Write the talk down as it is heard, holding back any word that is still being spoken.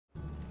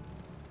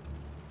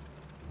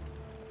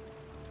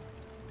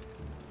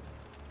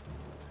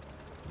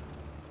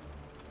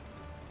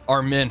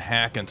Our men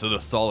hack into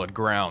the solid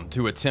ground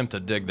to attempt to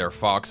dig their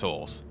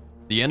foxholes.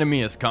 The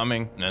enemy is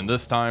coming, and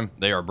this time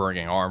they are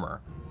bringing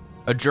armor.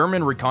 A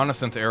German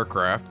reconnaissance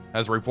aircraft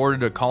has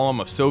reported a column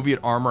of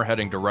Soviet armor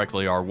heading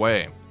directly our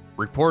way.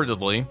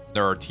 Reportedly,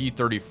 there are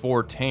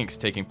T-34 tanks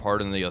taking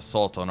part in the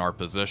assault on our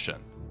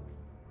position.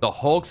 The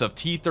hulks of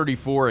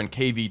T-34 and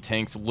KV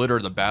tanks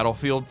litter the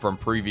battlefield from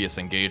previous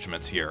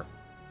engagements here,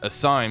 a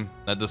sign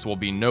that this will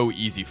be no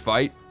easy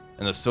fight,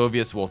 and the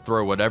Soviets will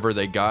throw whatever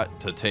they got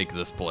to take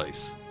this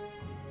place.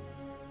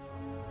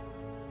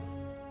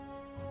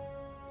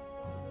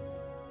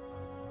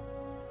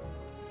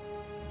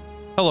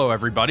 Hello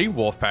everybody,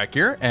 Wolfpack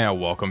here, and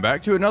welcome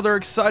back to another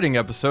exciting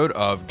episode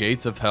of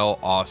Gates of Hell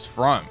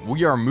Ostfront.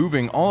 We are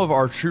moving all of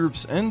our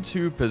troops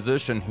into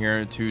position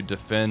here to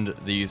defend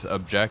these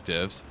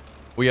objectives.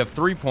 We have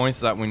 3 points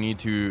that we need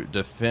to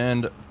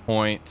defend.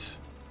 Point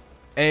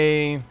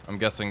A, I'm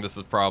guessing this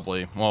is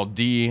probably, well,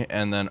 D,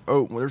 and then,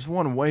 oh, there's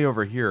one way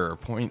over here,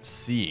 point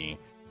C.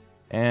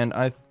 And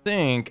I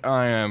think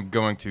I am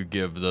going to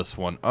give this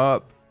one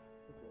up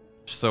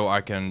so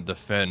I can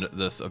defend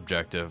this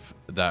objective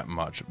that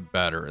much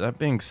better. That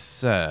being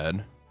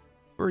said,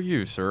 who are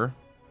you, sir?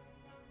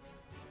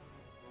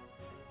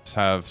 Let's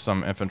have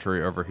some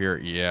infantry over here.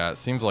 Yeah, it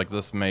seems like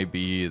this may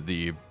be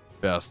the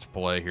best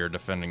play here,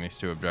 defending these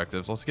two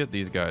objectives. Let's get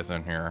these guys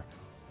in here.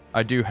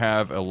 I do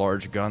have a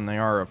large gun. They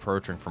are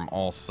approaching from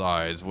all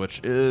sides, which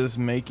is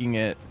making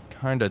it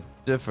kind of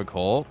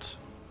difficult.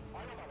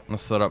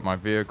 Let's set up my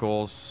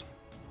vehicles.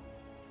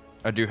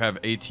 I do have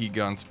AT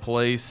guns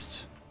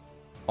placed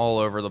all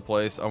over the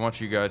place. I want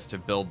you guys to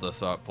build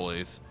this up,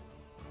 please.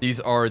 These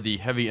are the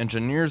heavy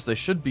engineers. They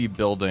should be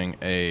building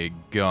a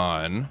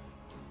gun,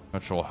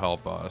 which will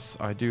help us.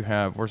 I do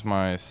have, where's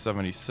my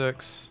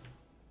 76?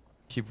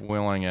 Keep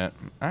wheeling it.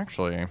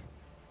 Actually,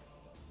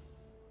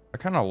 I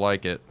kind of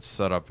like it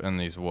set up in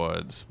these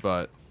woods,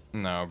 but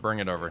no, bring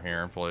it over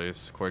here,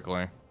 please,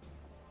 quickly.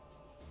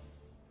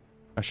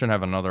 I should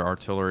have another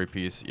artillery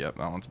piece. Yep,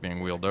 that one's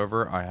being wheeled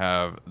over. I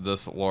have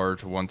this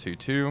large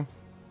 122.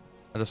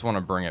 I just want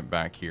to bring it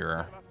back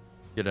here.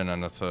 Get in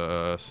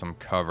into some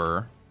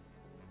cover.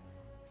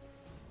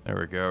 There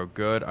we go.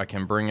 Good. I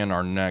can bring in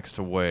our next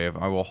wave.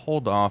 I will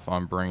hold off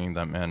on bringing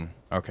them in.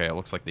 Okay, it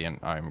looks like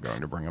I'm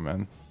going to bring them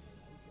in.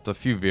 It's a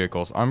few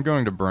vehicles. I'm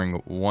going to bring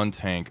one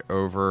tank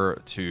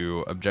over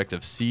to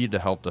Objective C to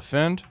help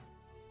defend.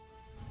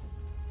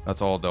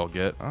 That's all they'll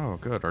get. Oh,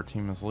 good. Our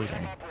team is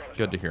leading.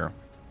 Good to hear.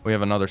 We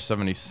have another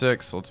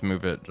 76. Let's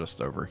move it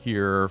just over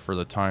here for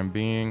the time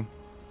being.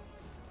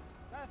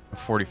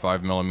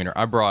 45 millimeter.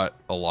 I brought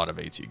a lot of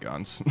AT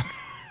guns.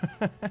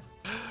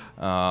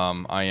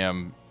 I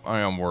am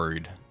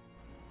worried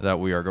that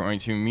we are going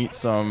to meet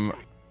some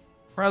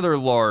rather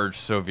large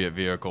Soviet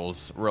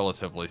vehicles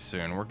relatively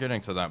soon. We're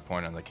getting to that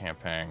point in the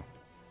campaign.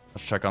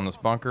 Let's check on this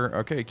bunker.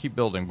 Okay, keep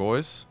building,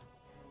 boys.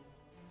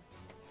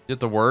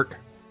 Get to work.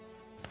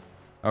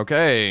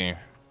 Okay.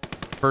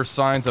 First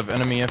signs of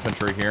enemy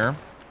infantry here.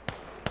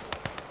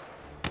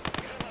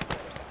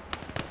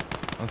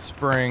 Let's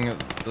bring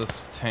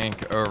this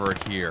tank over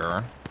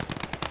here.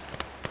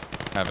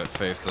 Have it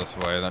face this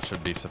way. That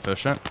should be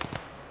sufficient.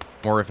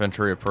 More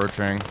infantry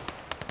approaching.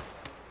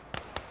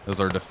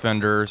 Those are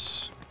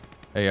defenders.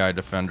 AI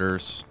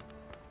defenders.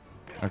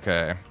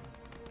 Okay.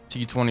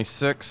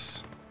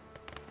 T-26.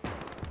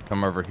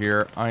 Come over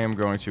here. I am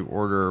going to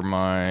order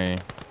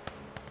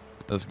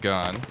this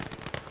gun.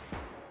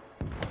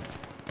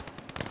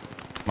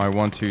 My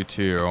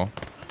 122.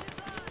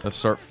 Let's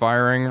start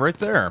firing right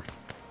there.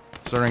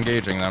 Start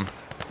engaging them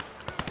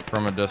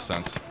from a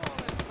distance.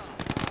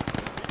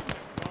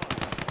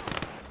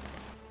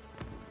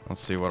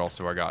 Let's see, what else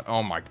do I got?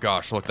 Oh my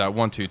gosh, look, that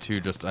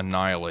 122 just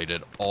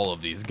annihilated all of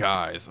these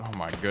guys. Oh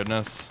my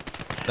goodness.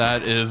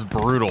 That is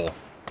brutal.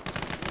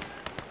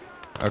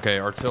 Okay,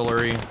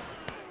 artillery.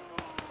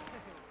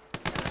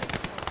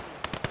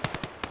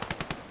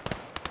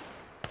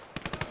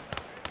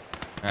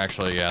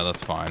 Actually, yeah,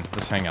 that's fine.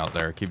 Just hang out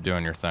there. Keep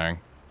doing your thing.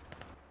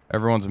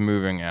 Everyone's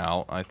moving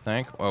out, I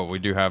think. Oh, we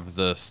do have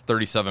this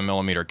 37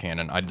 millimeter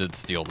cannon. I did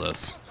steal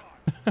this.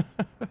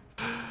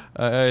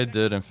 I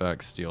did, in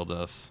fact, steal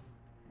this.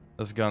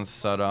 This gun's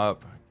set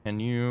up.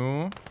 Can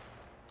you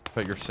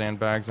put your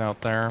sandbags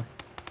out there?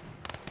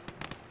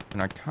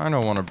 And I kind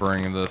of want to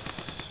bring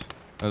this.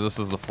 Oh, this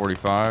is the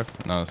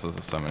 45. No, this is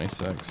a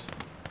 76.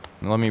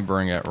 And let me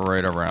bring it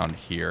right around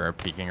here,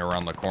 peeking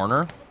around the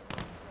corner.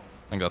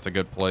 I think that's a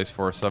good place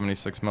for a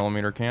 76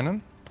 millimeter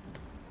cannon.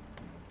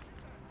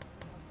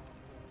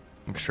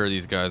 I'm sure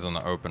these guys in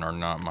the open are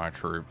not my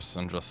troops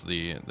and just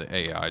the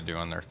AI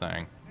doing their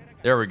thing.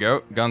 There we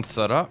go. Gun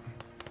set up.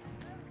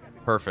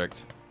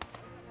 Perfect.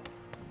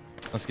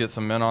 Let's get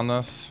some men on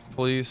this,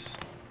 please.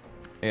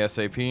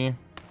 ASAP.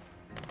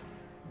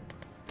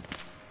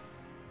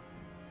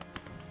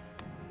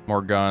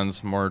 More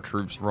guns, more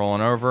troops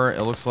rolling over.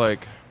 It looks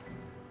like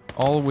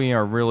all we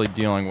are really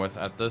dealing with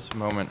at this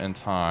moment in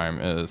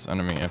time is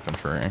enemy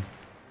infantry.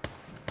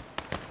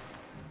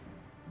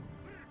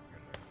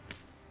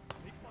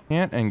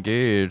 Can't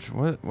engage.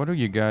 What do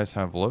you guys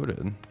have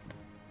loaded?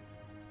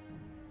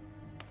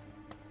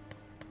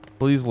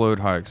 Please load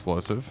high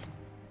explosive.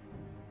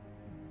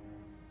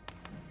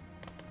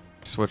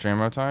 Switch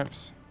ammo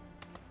types.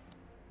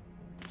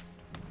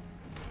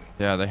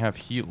 Yeah, they have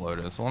heat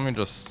loaded, so let me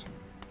just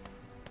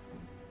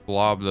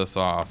blob this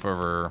off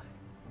over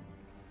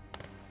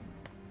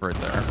right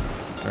there.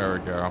 There we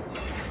go.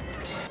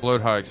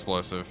 Load high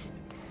explosive.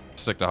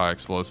 Stick to high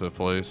explosive,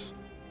 please.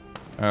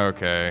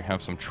 Okay,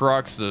 have some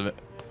trucks. The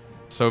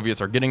Soviets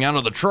are getting out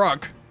of the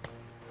truck.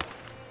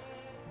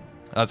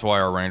 That's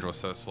why our range was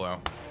so slow,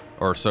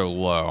 or so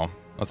low.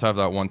 Let's have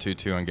that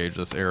 122 engage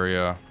this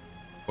area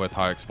with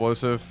high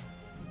explosive.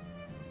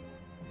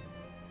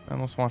 And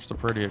let's watch the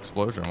pretty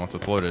explosion once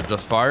it's loaded.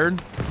 Just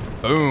fired.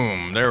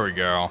 Boom. There we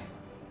go.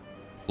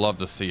 Love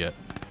to see it.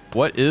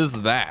 What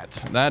is that?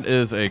 That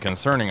is a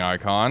concerning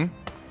icon.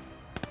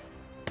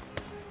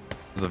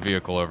 There's a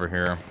vehicle over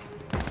here.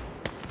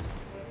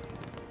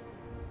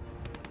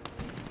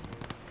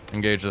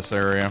 Engage this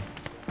area.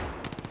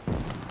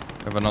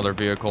 Have another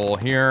vehicle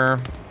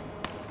here.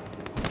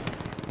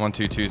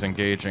 122's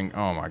engaging.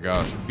 Oh my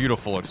gosh.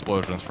 Beautiful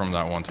explosions from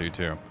that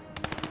 122.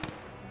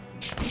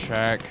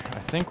 Check. I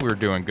think we're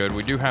doing good.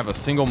 We do have a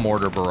single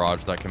mortar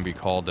barrage that can be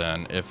called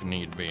in if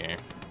need be.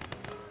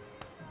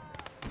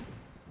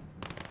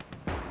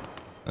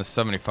 This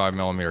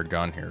 75mm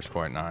gun here is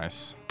quite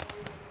nice.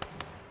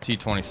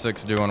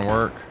 T26 doing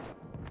work.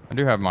 I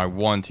do have my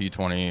one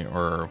T20,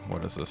 or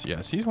what is this? Yeah,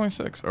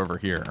 T26 over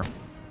here.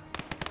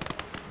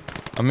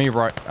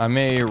 I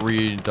may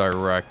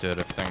redirect it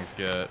if things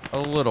get a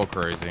little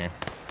crazy.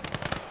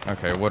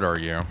 Okay, what are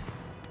you?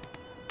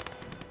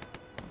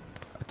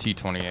 A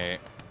T28.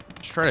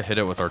 Let's try to hit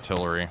it with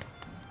artillery.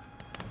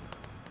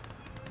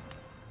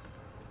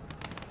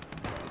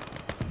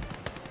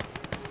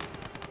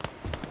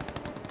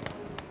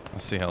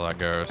 Let's see how that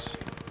goes.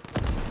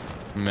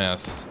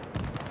 Missed.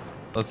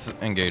 Let's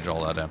engage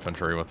all that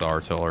infantry with the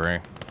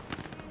artillery.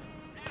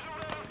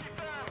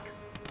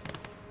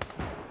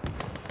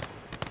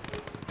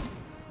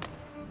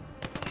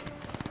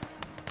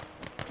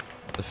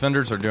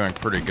 Defenders are doing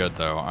pretty good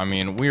though. I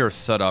mean, we are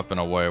set up in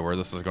a way where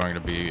this is going to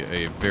be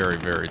a very,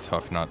 very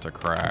tough nut to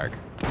crack.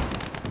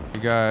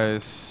 You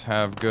guys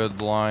have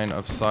good line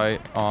of sight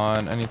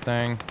on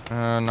anything?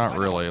 Not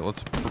really.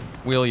 Let's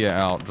wheel you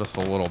out just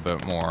a little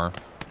bit more.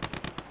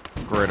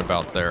 Right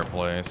about there,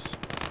 please.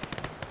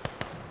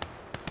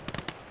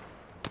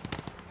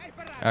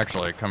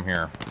 Actually, come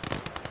here.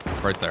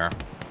 Right there.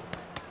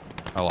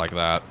 I like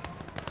that.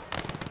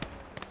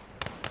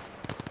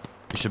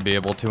 You should be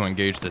able to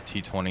engage the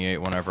T28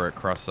 whenever it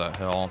crests that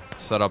hill.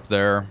 Set up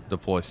there.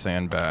 Deploy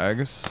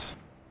sandbags.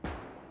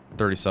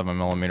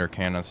 37mm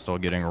cannon still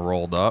getting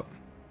rolled up.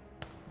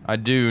 I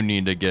do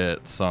need to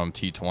get some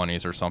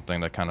T20s or something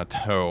to kind of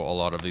tow a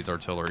lot of these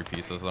artillery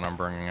pieces that I'm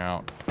bringing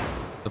out.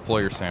 Deploy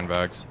your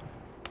sandbags.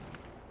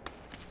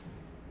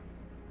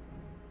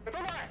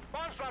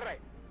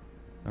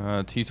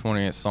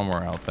 T28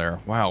 somewhere out there.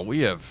 Wow,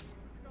 we have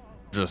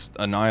just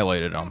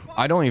annihilated them.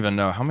 I don't even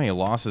know. How many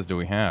losses do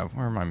we have?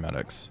 Where are my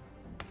medics?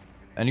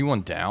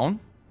 Anyone down?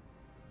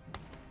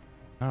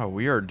 Oh,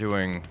 we are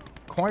doing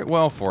quite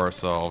well for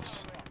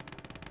ourselves.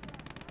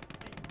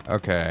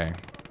 Okay.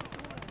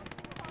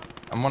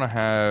 I'm gonna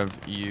have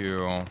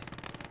you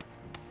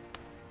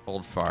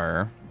hold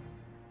fire.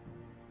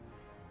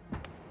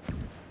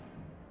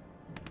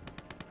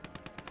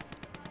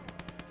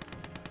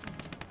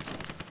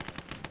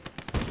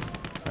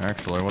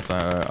 Actually, what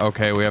the...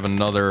 Okay, we have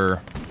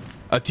another...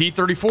 A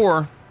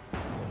T-34.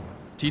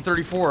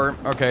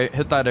 T-34. Okay,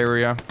 hit that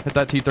area. Hit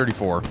that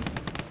T-34.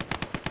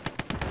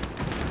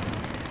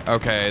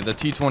 Okay, the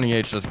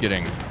T-28's just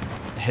getting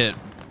hit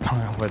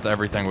with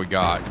everything we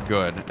got.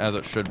 Good, as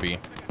it should be.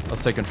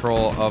 Let's take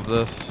control of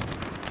this.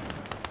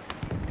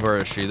 Where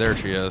is she? There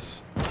she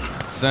is.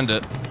 Send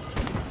it.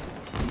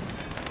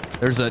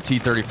 There's that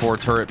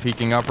T-34 turret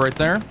peeking up right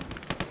there.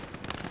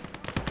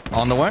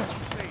 On the way.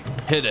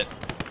 Hit it.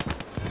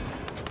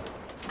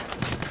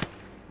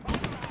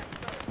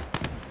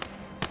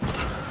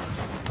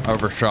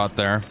 Overshot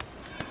there.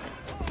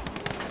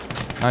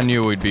 I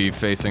knew we'd be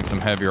facing some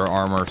heavier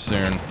armor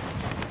soon.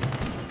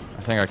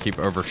 I think I keep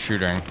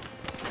overshooting.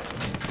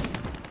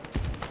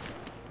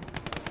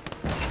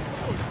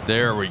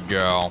 There we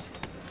go.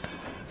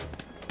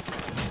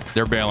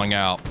 They're bailing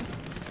out.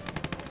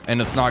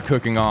 And it's not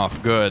cooking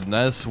off. Good.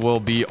 This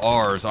will be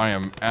ours. I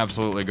am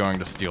absolutely going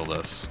to steal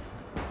this.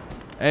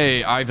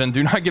 Hey, Ivan,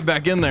 do not get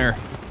back in there.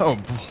 Oh,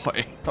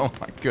 boy. Oh,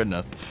 my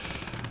goodness.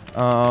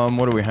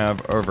 What do we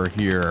have over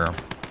here?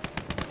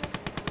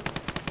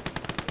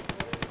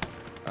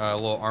 A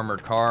little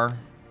armored car.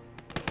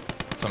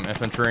 Some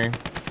infantry.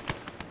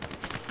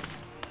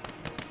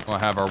 We'll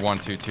have our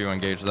 122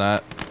 engage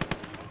that.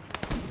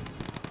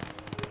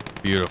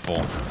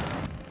 Beautiful.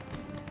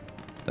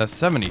 That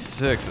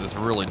 76 is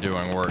really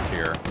doing work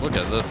here. Look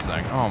at this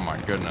thing. Oh my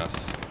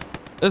goodness.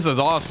 This is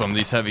awesome,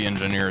 these heavy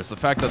engineers. The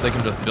fact that they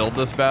can just build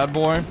this bad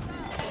boy.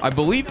 I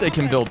believe they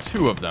can build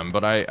two of them,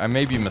 but I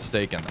may be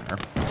mistaken there.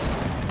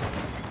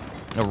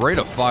 The rate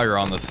of fire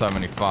on the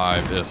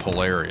 75 is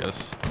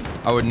hilarious.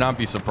 I would not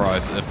be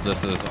surprised if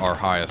this is our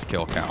highest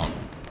kill count.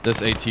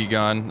 This AT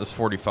gun, this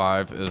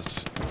 45,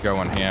 is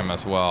going ham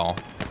as well.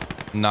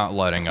 Not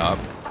letting up.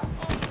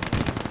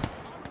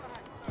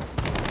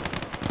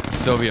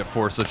 Soviet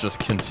forces just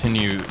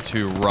continue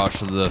to rush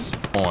this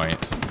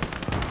point.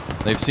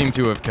 They've seemed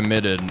to have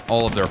committed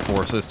all of their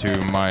forces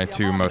to my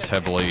two most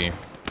heavily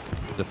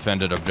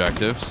defended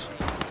objectives,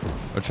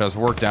 which has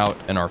worked out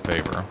in our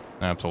favor.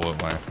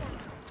 Absolutely.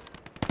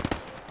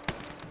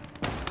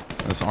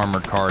 This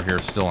armored car here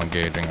is still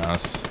engaging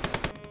us.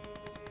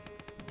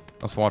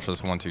 Let's watch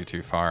this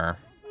 122 fire.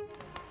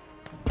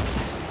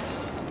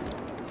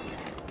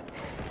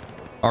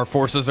 Our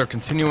forces are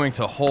continuing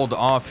to hold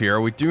off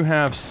here. We do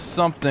have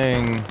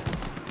something.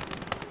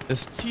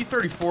 Is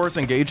T-34s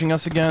engaging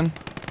us again?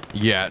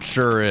 Yeah, it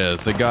sure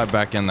is. They got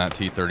back in that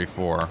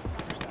T-34.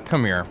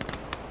 Come here.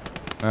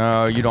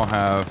 You don't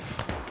have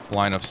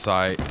line of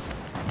sight.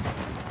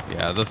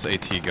 Yeah, this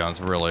AT gun's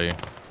really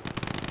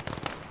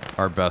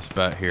our best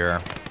bet here.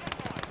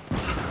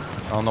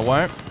 On the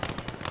way.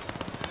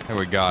 Here,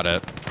 we got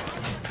it.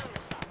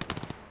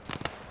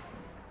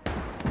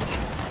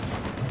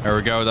 There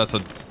we go. That's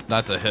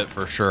a hit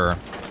for sure.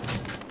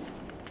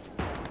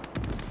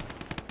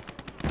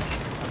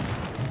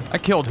 I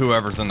killed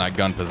whoever's in that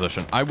gun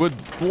position. I would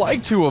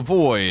like to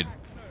avoid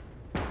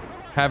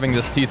having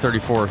this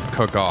T-34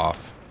 cook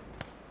off.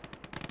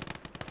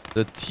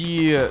 The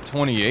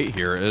T-28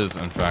 here is,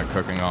 in fact,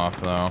 cooking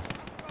off, though.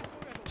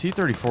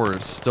 T-34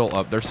 is still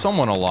up. There's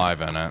someone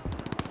alive in it.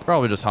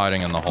 Probably just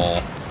hiding in the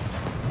hole.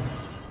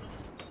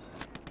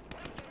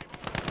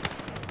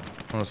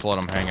 I'll just let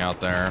him hang out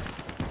there.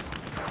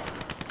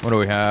 What do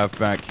we have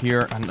back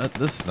here? And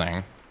this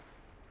thing.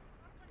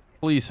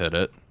 Please hit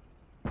it.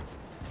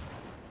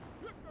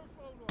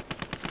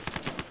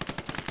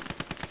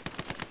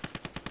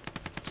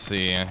 Let's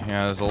see. Yeah,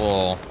 there's a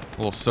little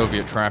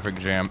Soviet traffic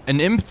jam. An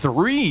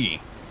M3!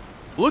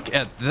 Look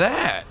at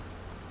that!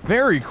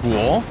 Very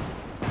cool.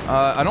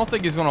 I don't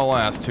think he's going to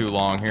last too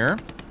long here.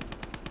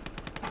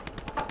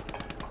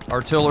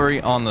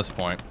 Artillery on this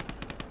point.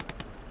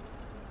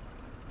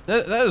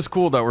 That is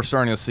cool that we're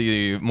starting to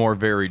see more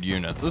varied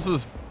units. This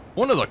is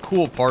one of the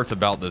cool parts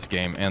about this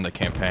game and the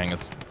campaign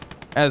is,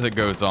 as it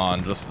goes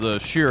on, just the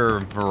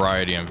sheer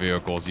variety in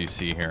vehicles you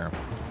see here.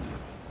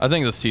 I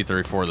think this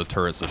T-34, the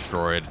turret's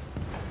destroyed.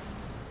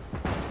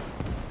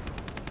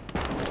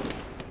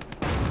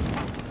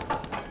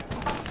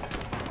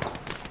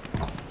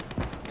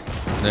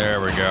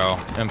 There we go.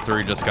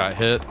 M3 just got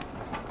hit.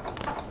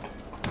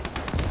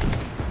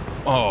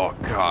 Oh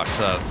gosh,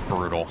 that's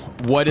brutal.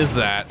 What is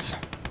that?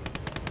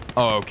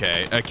 Oh,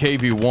 okay, a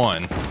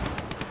KV-1.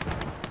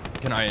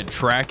 Can I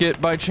track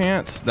it by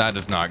chance? That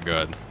is not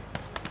good.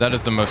 That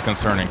is the most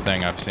concerning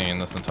thing I've seen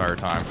this entire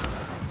time.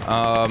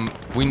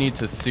 We need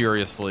to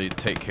seriously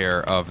take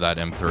care of that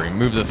M3.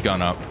 Move this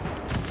gun up.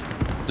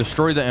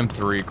 Destroy the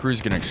M3.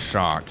 Crew's getting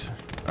shocked.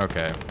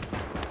 Okay.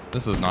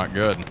 This is not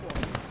good.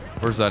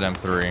 Where's that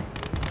M3?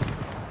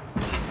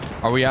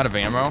 Are we out of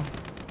ammo?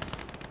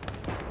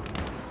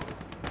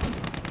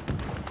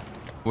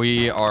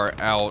 We are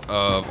out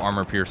of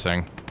armor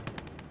piercing.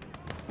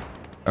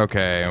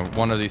 Okay,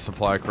 one of these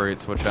supply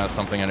crates which has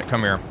something in it.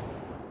 Come here.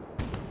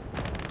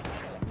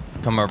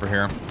 Come over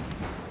here.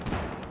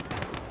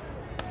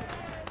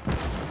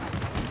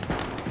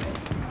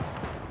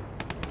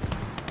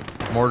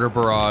 Mortar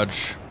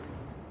barrage.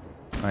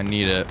 I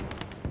need it.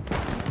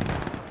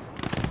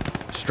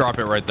 Just drop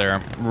it right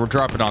there. We'll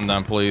drop it on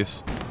them,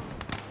 please.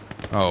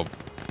 Oh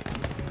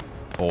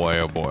boy,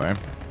 oh boy.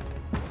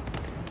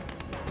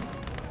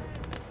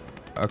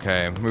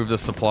 Okay, move the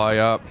supply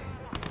up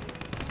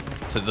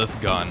to this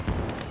gun.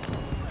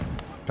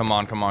 Come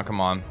on, come on, come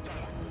on.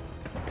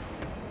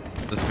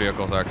 This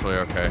vehicle's actually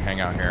okay. Hang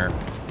out here.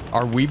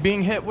 Are we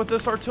being hit with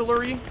this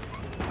artillery?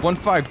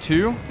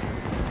 152?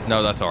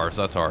 No, that's ours.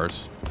 That's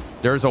ours.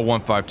 There's a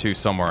 152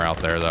 somewhere out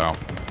there, though.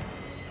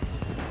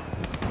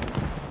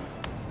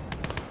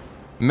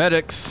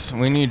 Medics,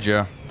 we need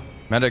you.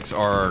 Medics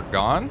are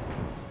gone?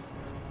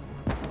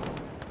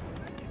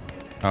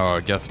 Oh, I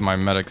guess my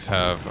medics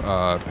have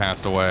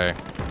passed away.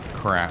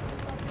 Crap.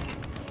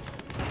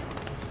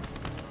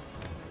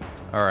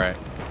 Alright.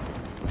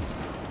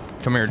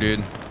 Come here,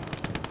 dude.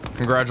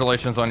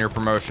 Congratulations on your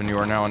promotion. You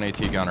are now an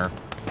AT gunner.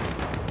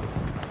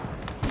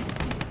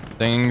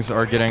 Things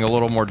are getting a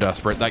little more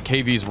desperate. That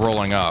KV's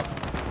rolling up.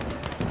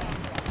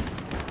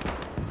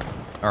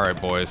 Alright,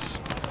 boys.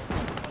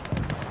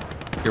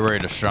 Get ready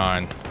to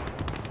shine.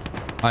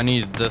 I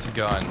need this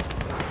gun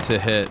to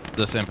hit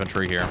this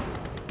infantry here.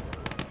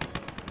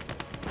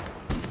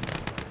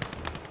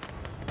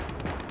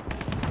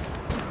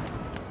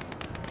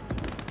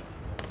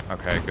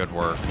 Okay, good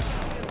work.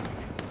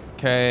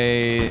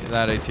 Okay,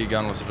 that AT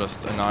gun was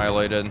just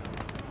annihilated.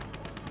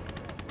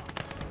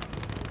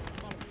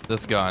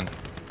 This gun,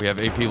 we have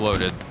AP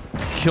loaded.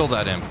 Kill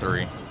that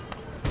M3.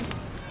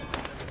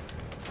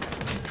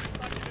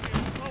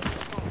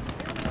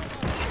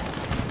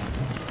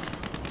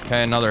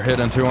 Okay, another hit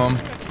into him.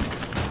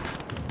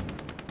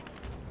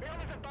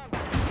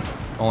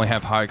 Only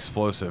have high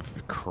explosive.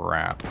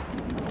 Crap.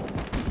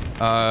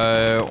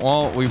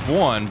 Well, we've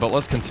won, but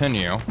let's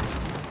continue.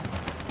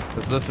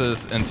 Because this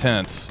is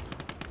intense.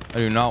 I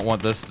do not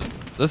want this to...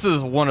 This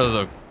is one of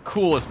the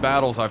coolest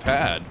battles I've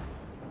had.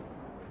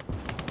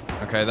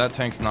 Okay, that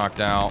tank's knocked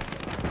out.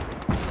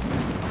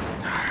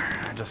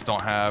 I just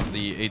don't have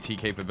the AT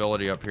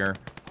capability up here.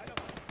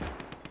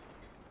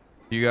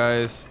 You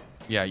guys...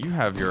 Yeah, you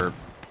have your...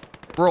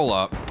 Roll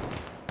up.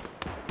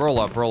 Roll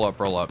up, roll up,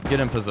 roll up.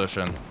 Get in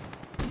position.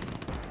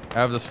 I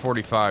have this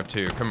 45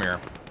 too. Come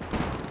here.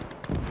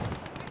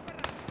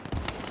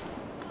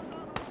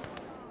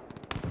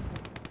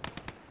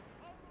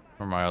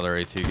 Or my other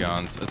AT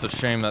guns. It's a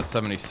shame that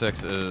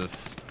 76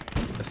 is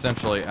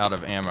essentially out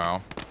of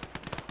ammo.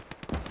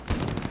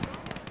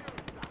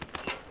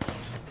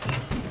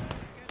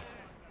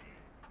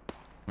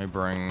 Let me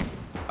bring...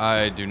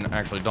 I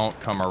actually don't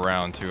come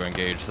around to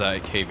engage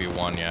that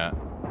KV-1 yet.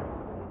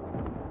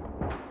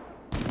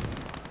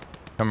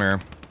 Come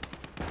here.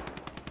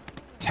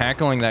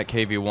 Tackling that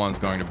KV-1 is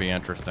going to be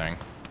interesting.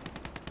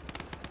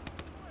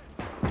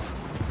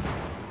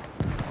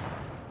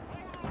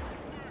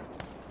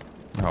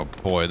 Oh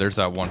boy, there's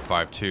that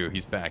 152.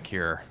 He's back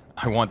here.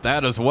 I want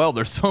that as well.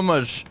 There's so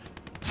much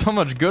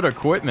good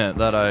equipment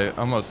that I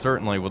almost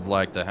certainly would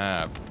like to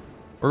have.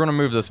 We're gonna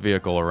move this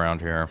vehicle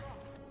around here.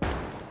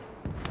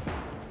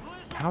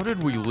 How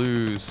did we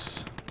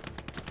lose?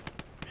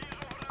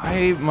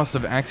 I must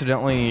have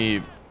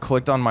accidentally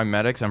clicked on my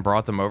medics and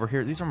brought them over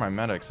here. These are my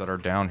medics that are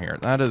down here.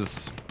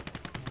 That's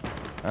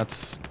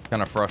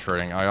kind of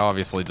frustrating. I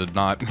obviously did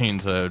not mean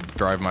to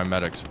drive my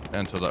medics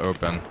into the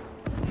open.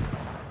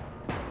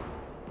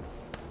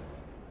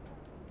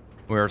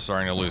 We are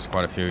starting to lose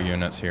quite a few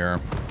units here.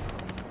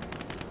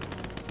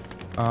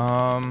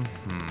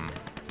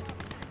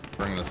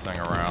 Bring this thing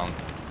around.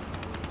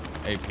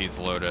 AP's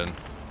loaded.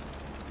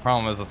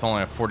 Problem is it's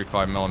only a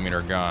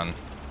 45mm gun.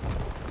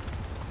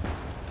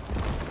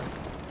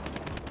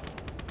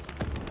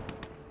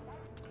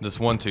 This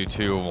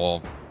 122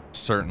 will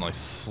certainly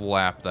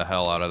slap the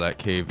hell out of that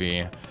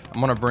KV.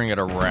 I'm gonna bring it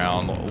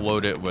around,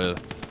 load it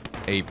with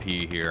AP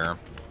here.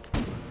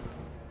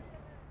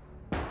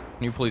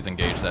 Can you please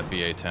engage that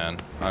BA-10?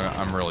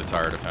 I'm really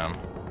tired of him.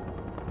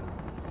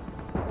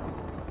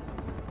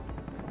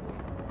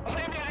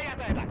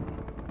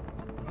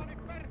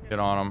 Get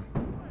on him.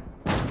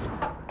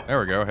 There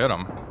we go, hit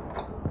him.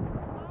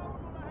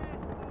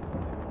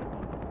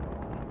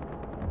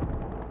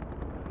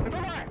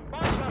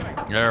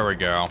 There we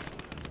go.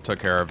 Took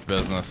care of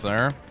business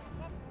there.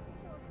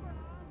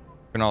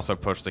 We can also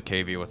push the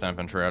KV with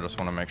infantry. I just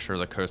want to make sure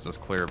the coast is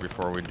clear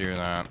before we do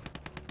that.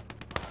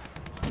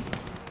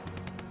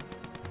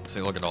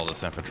 See, look at all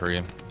this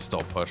infantry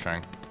still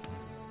pushing.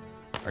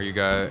 Are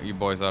you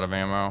boys out of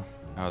ammo?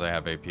 Oh, they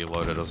have AP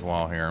loaded as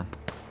well here.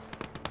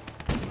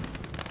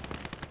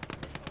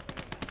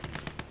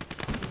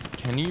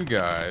 Can you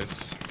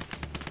guys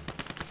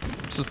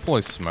just deploy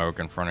smoke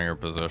in front of your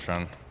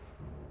position?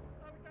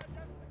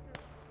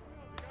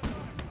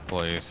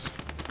 Please.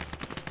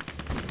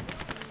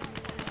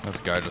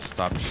 This guy just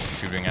stopped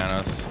shooting at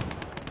us.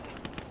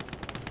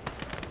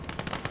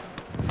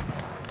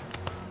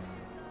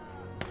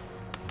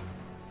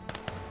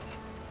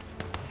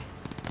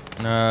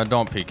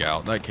 Don't peek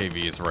out. That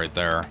KV is right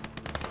there.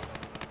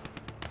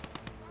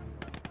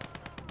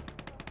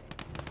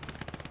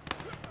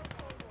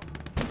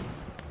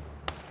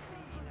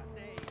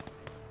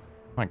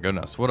 My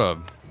goodness, what a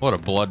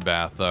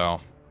bloodbath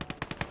though.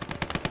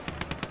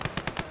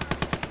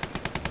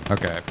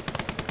 Okay.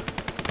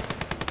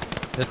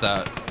 Hit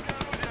that.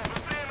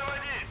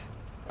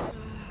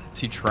 Is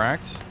he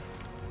tracked?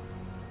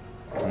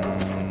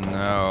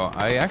 No,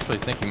 I actually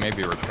think he may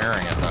be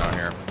repairing it down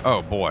here.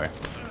 Oh boy.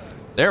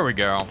 There we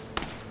go.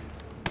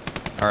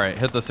 All right,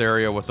 hit this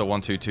area with the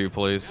 122,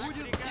 please.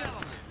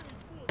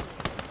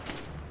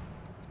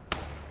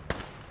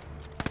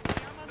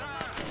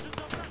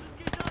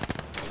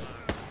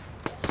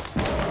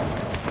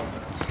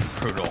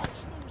 Brutal.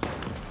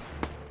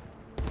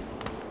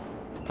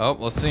 Oh,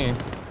 let's see.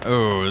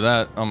 Oh,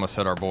 that almost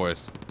hit our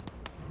boys.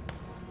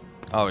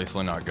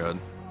 Obviously not good.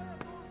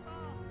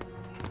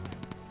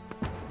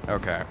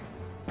 Okay.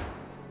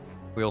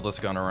 Wheel this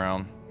gun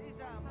around.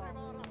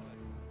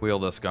 Wheel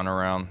this gun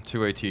around.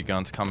 2 AT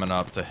guns coming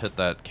up to hit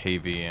that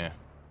KV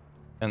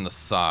in the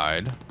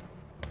side.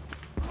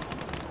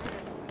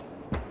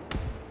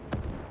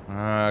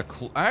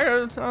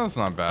 That's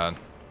not bad.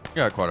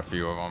 Got quite a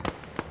few of them.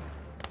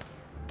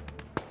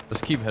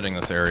 Just keep hitting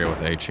this area with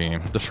HE.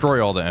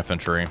 Destroy all the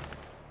infantry.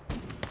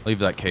 Leave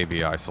that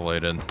KV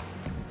isolated.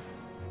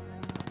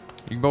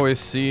 You boys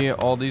see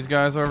all these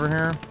guys over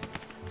here?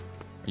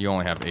 You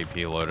only have AP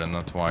loaded, and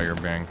that's why you're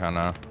being kind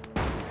of...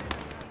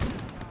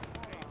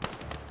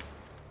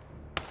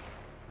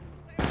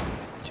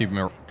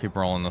 Keep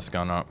rolling this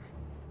gun up.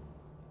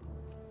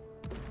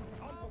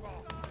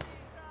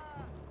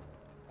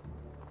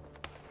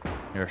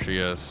 Here she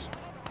is.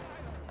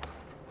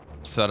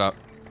 Set up.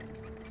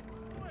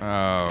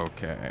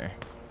 Okay.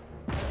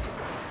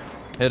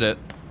 Hit it.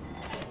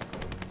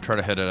 try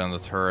to hit it in the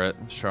turret,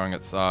 showing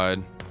its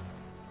side.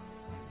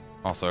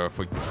 Also, if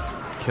we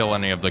kill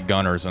any of the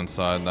gunners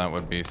inside, that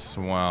would be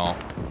swell.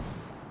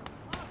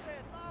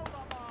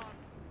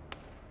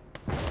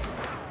 I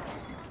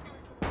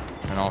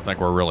don't think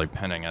we're really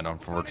pinning it,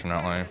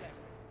 unfortunately.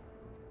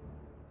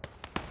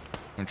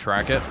 And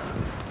track it.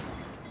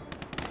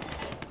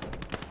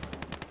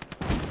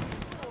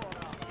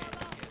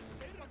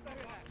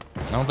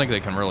 I don't think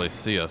they can really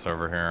see us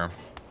over here.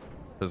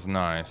 It's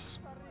nice.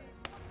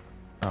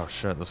 Oh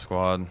shit, the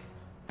squad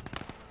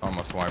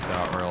almost wiped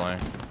out, really.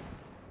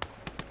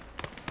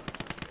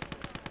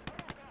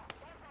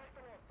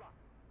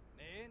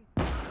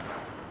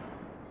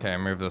 Okay,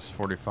 move this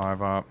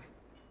 45 up.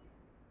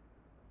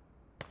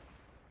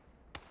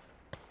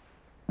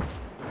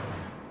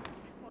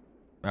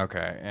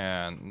 Okay,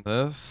 and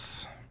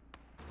this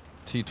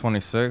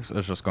T-26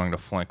 is just going to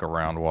flank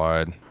around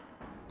wide.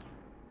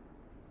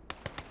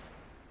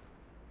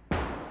 Oh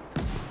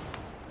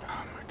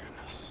my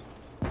goodness.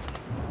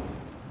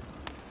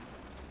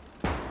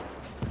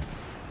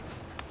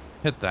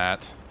 Hit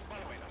that.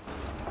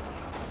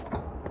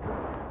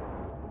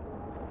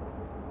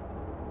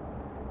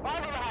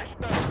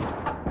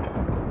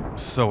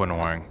 So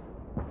annoying.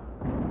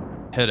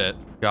 Hit it.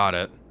 Got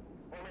it.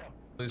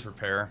 Please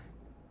repair.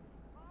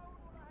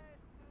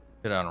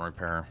 Get out and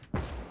repair.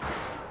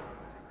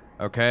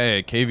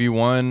 Okay,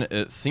 KV-1.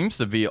 It seems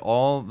to be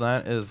all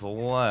that is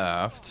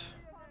left.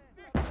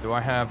 Do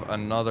I have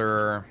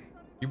another?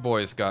 You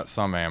boys got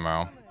some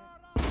ammo.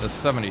 The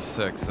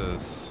 76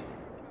 is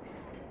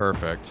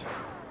perfect.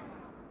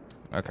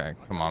 Okay,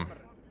 come on.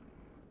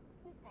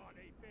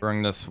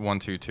 Bring this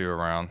 122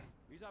 around.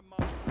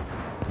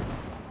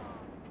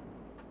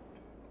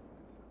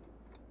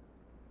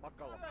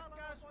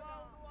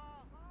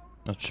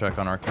 Let's check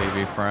on our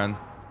KV friend.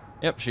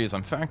 Yep, she's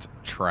in fact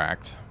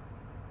tracked.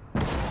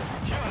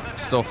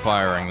 Still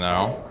firing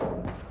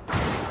though.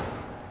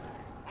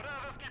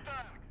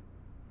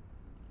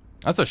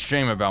 That's a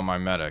shame about my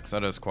medics.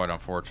 That is quite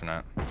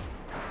unfortunate.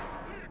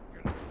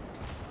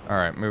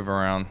 Alright, move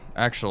around.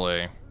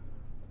 Actually,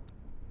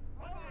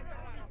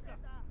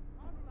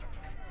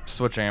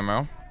 switch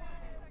ammo.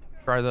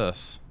 Try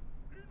this.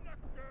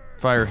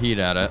 Fire heat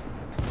at it.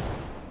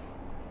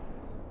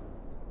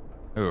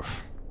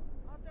 Oof.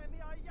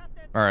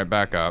 Alright,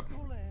 back up.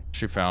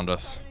 She found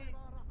us.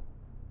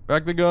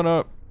 Back the gun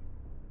up.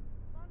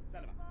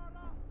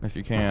 If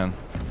you can.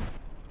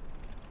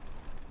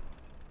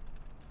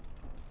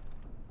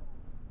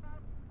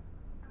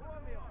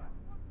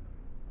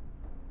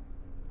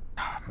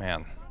 Oh,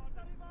 man.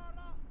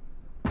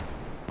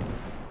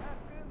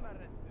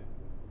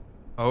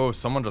 Oh,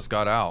 someone just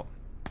got out.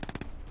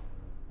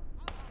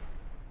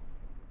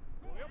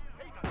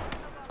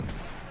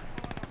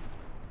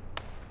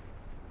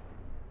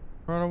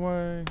 Run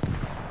away.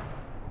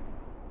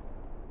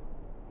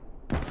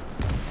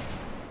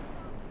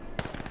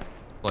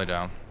 Lay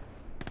down.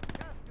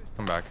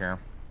 Come back here.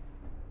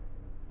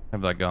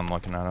 Have that gun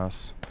looking at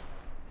us.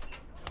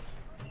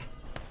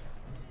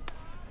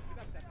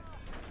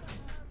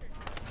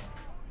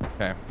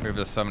 Okay, move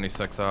this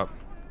 76 up.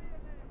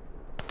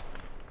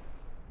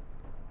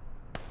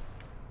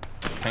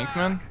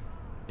 Tankman?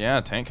 Yeah,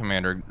 tank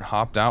commander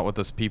hopped out with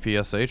this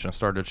PPSH and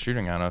started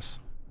shooting at us.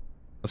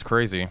 That's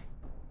crazy.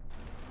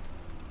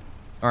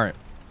 Alright,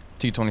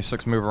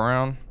 T-26 move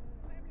around.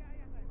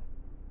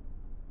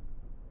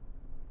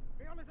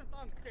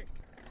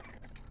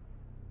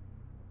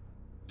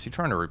 Is he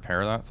trying to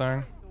repair that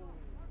thing?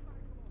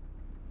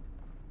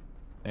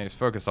 Yeah, he's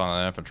focused on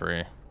the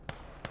infantry.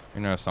 He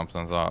knows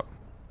something's up.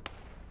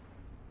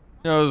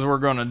 He knows we're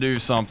gonna do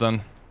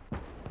something.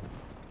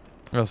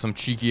 Got some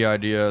cheeky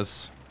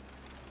ideas.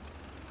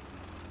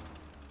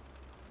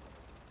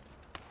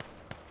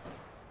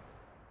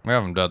 We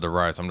have him dead to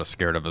rights. I'm just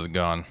scared of his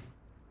gun.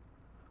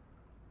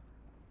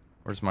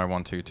 Where's my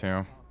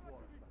 122?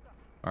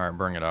 Alright,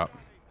 bring it up.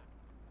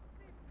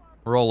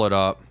 Roll it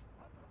up.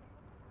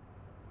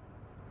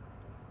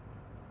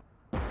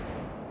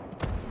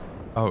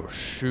 Oh,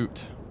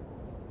 shoot.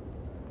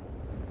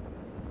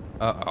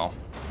 Uh-oh.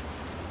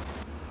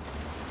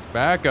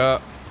 Back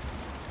up.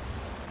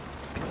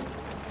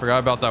 Forgot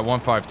about that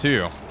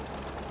 152.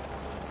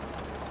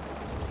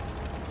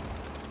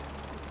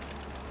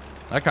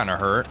 That kind of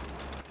hurt.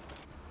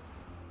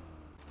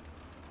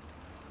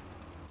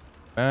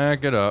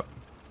 Back it up.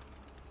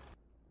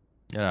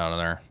 Get out of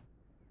there.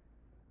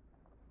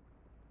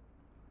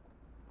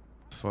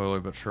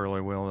 Slowly but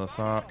surely wheel this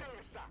up.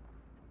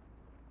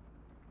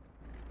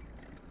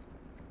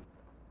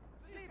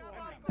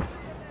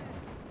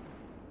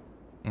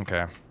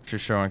 Okay,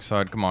 she's showing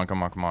side. Come on,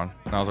 come on, come on.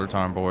 Now's our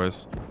time,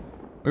 boys.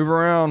 Move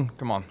around.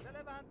 Come on.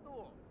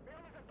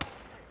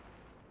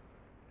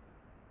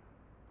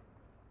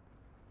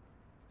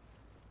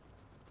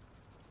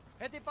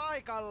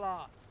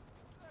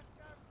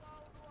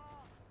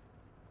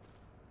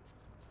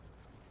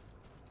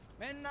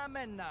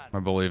 I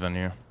believe in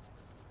you.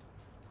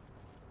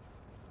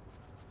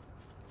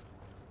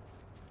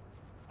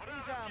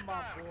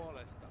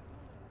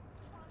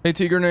 Hey,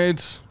 T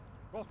grenades.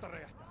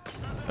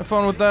 Have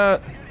fun with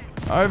that.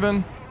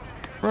 Ivan,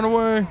 run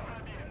away.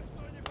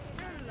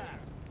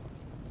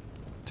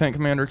 Tank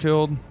commander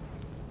killed.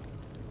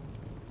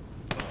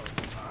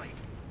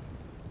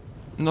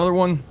 Another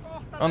one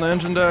on the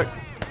engine deck.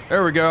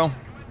 There we go.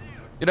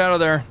 Get out of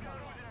there.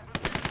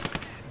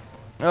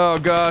 Oh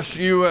gosh,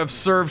 you have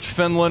served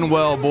Finland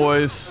well,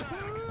 boys.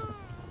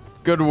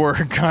 Good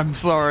work. I'm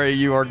sorry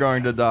you are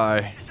going to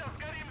die.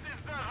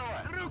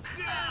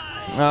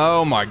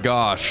 Oh my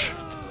gosh.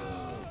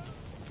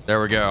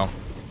 There we go.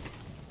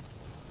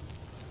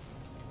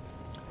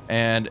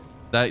 And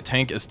that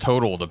tank is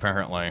totaled,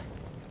 apparently.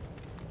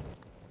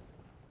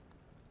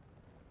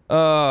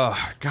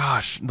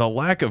 Gosh, the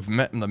lack of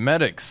the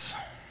medics.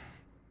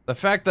 The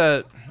fact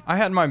that I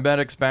had my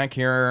medics back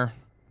here,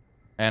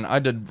 and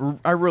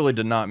I really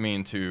did not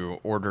mean to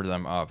order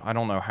them up. I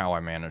don't know how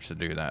I managed to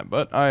do that,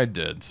 but I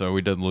did. So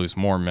we did lose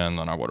more men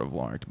than I would have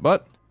liked.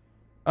 But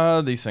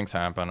these things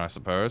happen, I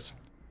suppose.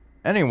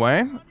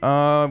 Anyway,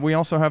 we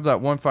also have that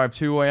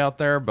 152 way out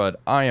there,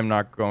 but I am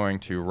not going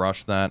to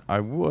rush that. I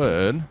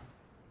would.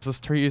 Is this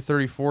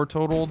T-34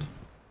 totaled?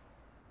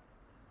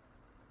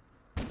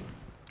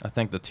 I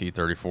think the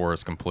T-34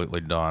 is completely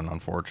done,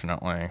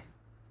 unfortunately.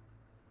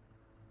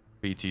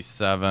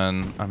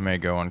 BT-7, I may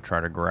go and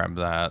try to grab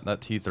that.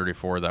 That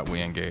T-34 that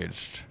we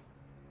engaged.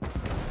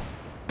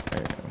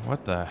 Wait,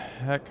 what the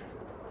heck?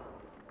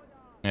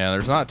 Yeah,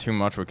 there's not too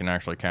much we can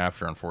actually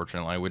capture,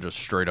 unfortunately. We just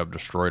straight up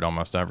destroyed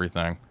almost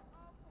everything.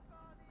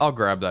 I'll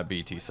grab that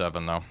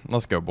BT-7, though.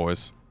 Let's go,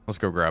 boys. Let's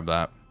go grab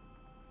that.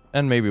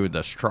 And maybe with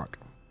this truck.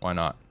 Why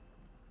not?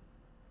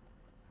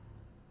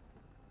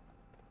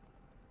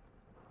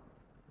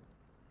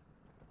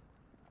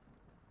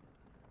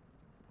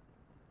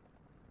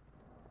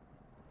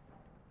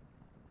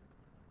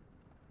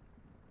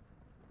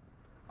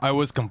 I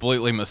was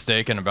completely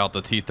mistaken about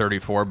the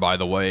T-34, by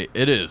the way.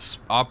 It is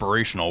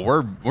operational.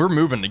 We're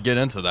moving to get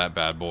into that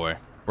bad boy.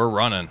 We're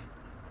running.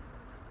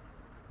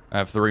 I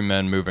have 3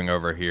 men moving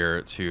over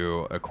here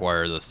to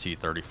acquire this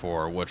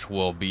T-34, which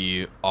will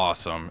be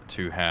awesome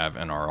to have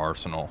in our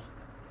arsenal.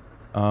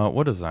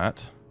 What is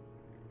that?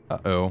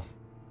 Uh-oh.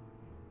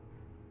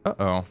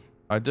 Uh-oh.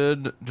 I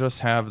did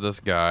just have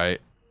this guy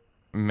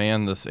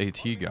man this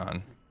AT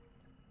gun.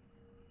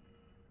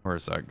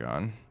 Where's that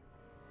gun?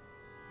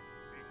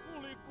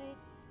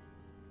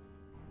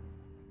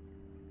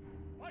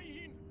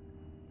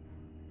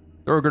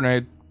 Throw a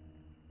grenade.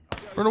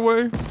 Run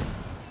away.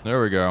 There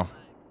we go.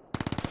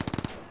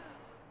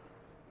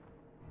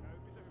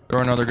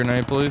 Throw another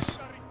grenade, please.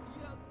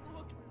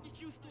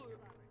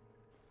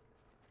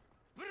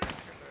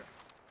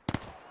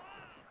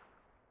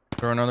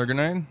 Throw another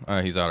grenade.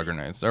 He's out of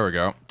grenades. There we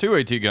go. 2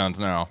 AT guns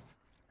now.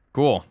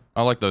 Cool.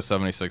 I like those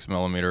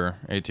 76mm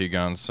AT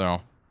guns,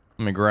 so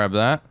let me grab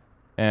that.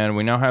 And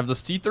we now have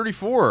this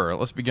T-34.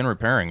 Let's begin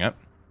repairing it.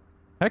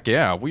 Heck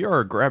yeah, we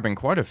are grabbing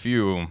quite a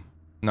few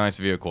nice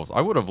vehicles.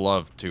 I would have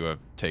loved to have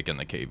taken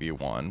the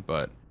KV-1,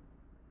 but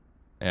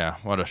yeah,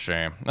 what a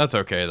shame. That's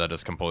okay that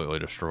it's completely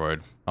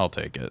destroyed. I'll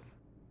take it.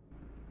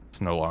 It's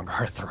no longer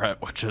a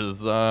threat, which is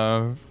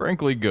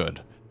frankly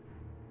good.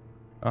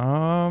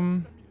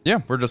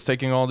 Yeah, we're just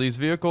taking all these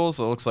vehicles.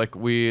 It looks like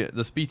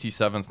this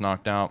BT-7's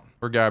knocked out.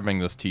 We're grabbing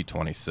this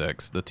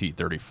T-26, the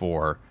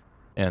T-34,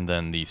 and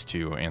then these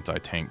 2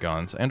 anti-tank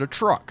guns and a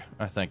truck.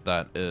 I think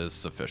that is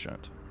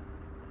sufficient.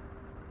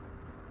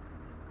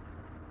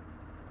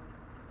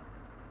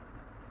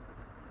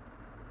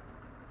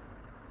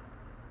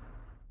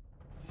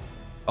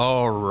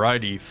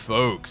 Alrighty,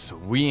 folks,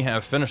 we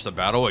have finished the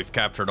battle. We've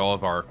captured all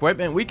of our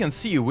equipment. We can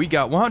see we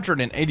got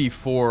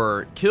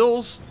 184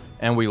 kills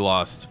and we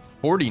lost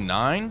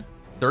 39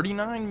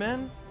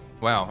 men.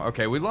 Wow,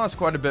 okay, we lost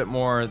quite a bit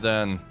more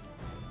than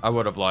I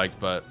would have liked,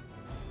 but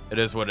it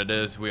is what it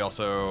is. We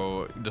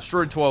also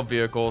destroyed 12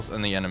 vehicles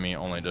and the enemy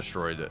only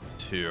destroyed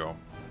 2.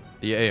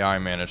 The AI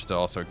managed to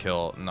also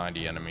kill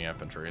 90 enemy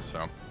infantry,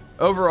 so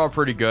overall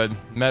pretty good.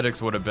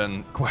 Medics would have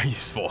been quite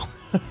useful.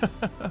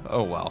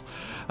 Oh well,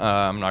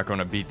 I'm not going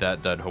to beat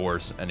that dead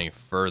horse any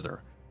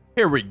further.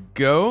 Here we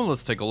go.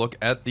 Let's take a look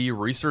at the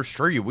research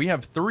tree. We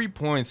have 3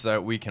 points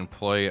that we can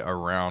play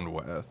around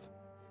with.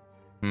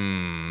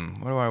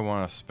 What do I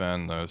want to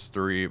spend those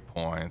 3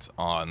 points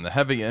on? The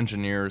heavy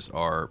engineers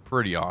are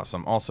pretty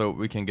awesome. Also,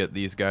 we can get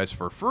these guys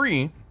for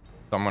free,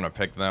 so I'm going to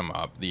pick them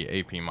up, the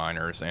AP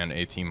miners and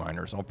AT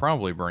miners. I'll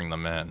probably bring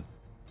them in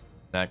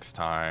next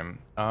time.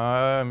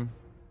 I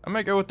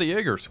might go with the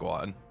Jaeger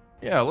squad.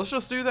 Yeah, let's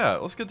just do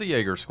that. Let's get the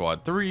Jaeger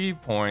squad. 3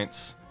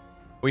 points.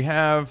 We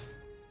have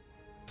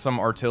some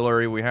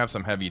artillery. We have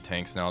some heavy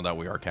tanks now that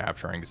we are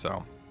capturing,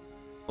 so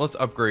let's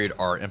upgrade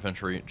our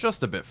infantry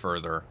just a bit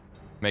further.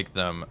 Make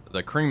them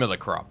the cream of the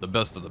crop, the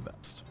best of the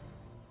best.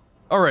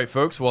 Alright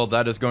folks, well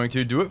that is going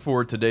to do it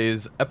for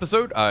today's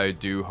episode. I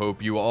do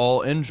hope you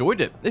all enjoyed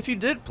it. If you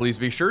did, please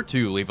be sure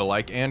to leave a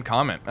like and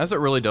comment, as it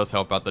really does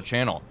help out the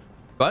channel.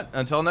 But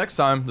until next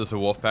time, this is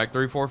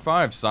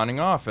Wolfpack345 signing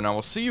off, and I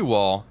will see you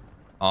all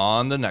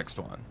on the next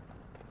one.